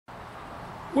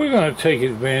We're going to take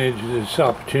advantage of this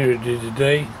opportunity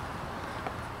today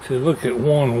to look at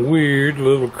one weird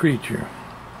little creature.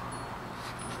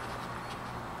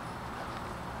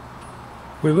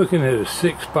 We're looking at a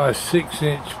 6 by 6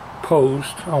 inch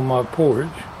post on my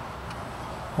porch,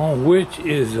 on which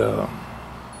is a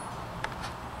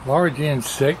large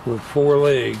insect with 4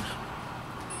 legs.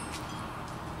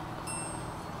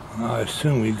 I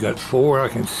assume he's got 4. I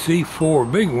can see 4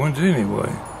 big ones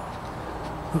anyway.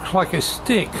 Looks like a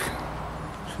stick.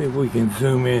 See if we can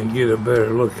zoom in and get a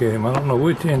better look at him. I don't know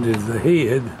which end is the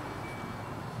head.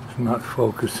 It's not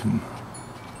focusing.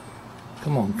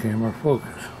 Come on, camera,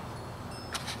 focus.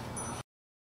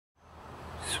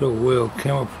 So well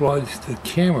camouflaged the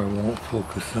camera won't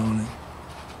focus on him.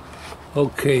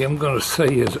 Okay, I'm going to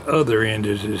say his other end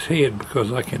is his head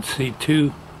because I can see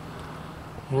 2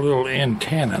 little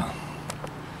antennae.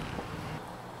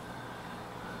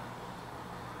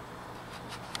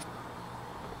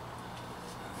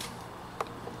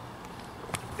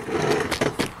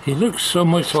 He looks so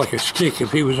much like a stick.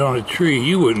 If he was on a tree,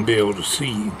 you wouldn't be able to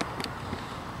see him.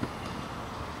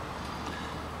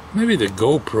 Maybe the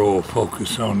GoPro will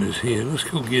focus on his head. Let's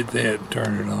go get that and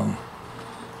turn it on.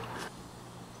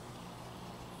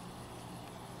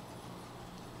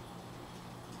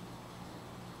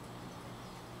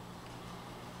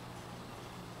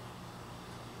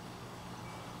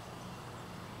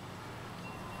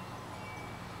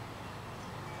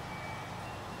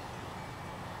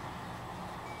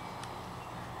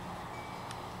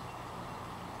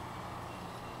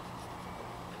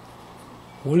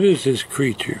 What is this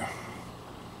creature?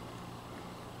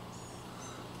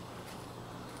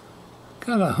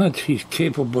 Got a hunch he's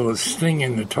capable of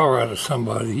stinging the tar out of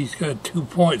somebody. He's got 2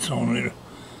 points on it,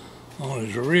 on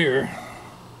his rear.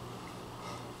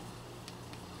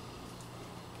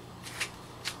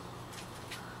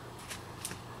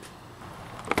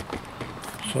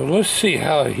 So let's see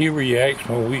how he reacts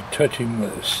when we touch him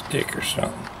with a stick or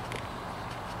something.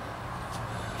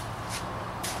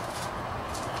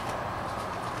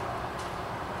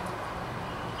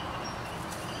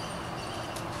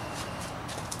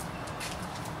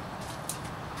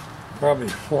 Probably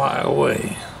fly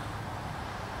away.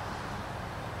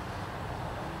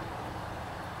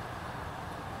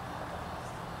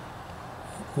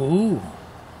 Ooh,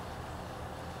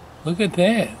 look at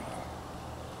that.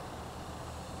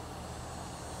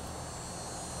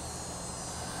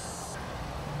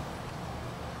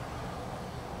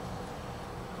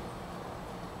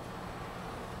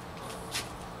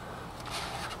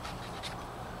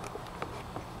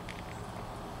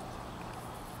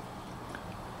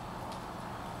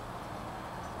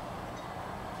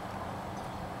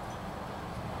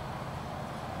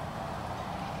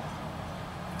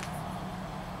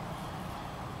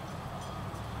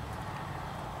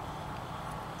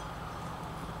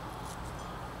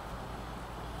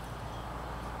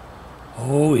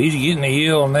 Oh, he's getting a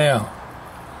yell now.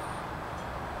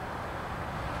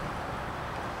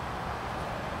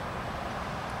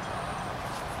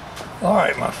 All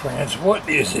right, my friends, what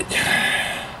is it?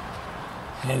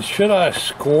 And should I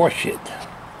squash it?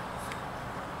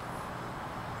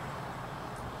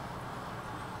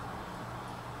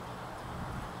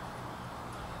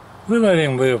 We'll let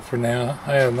him live for now.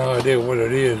 I have no idea what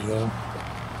it is, though.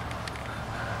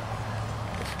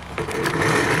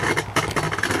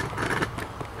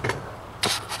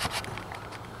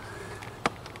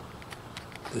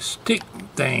 The stick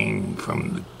thing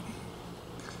from the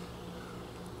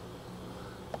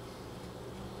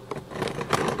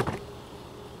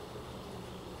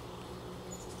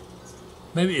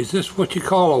maybe, is this what you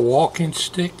call a walking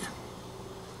stick?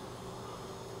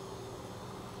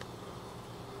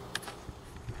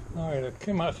 Alright, I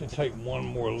came out to take one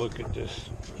more look at this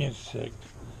insect.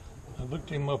 I looked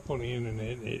him up on the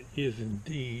internet. It is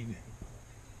indeed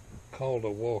called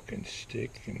a walking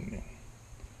stick and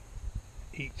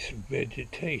eats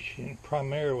vegetation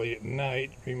primarily at night,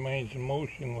 remains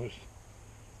motionless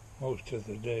most of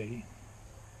the day.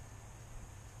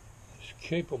 It's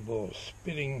capable of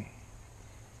spitting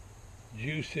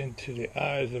juice into the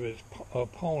eyes of its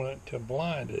opponent to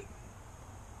blind it.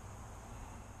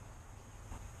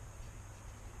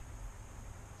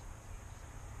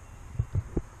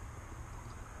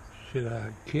 Should I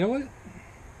kill it?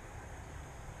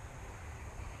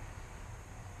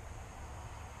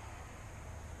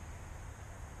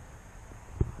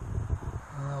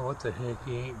 What the heck,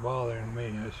 he ain't bothering me.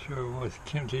 I sure was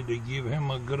tempted to give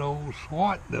him a good old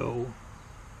swat though.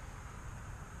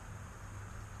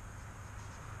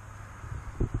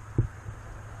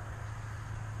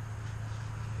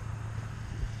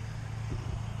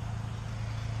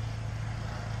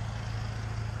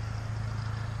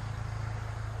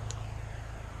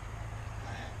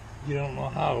 You don't know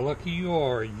how lucky you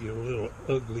are, you little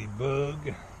ugly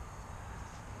bug.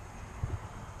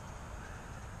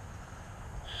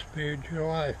 Spared your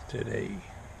life today.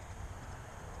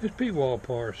 It's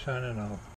pwalpar signing off.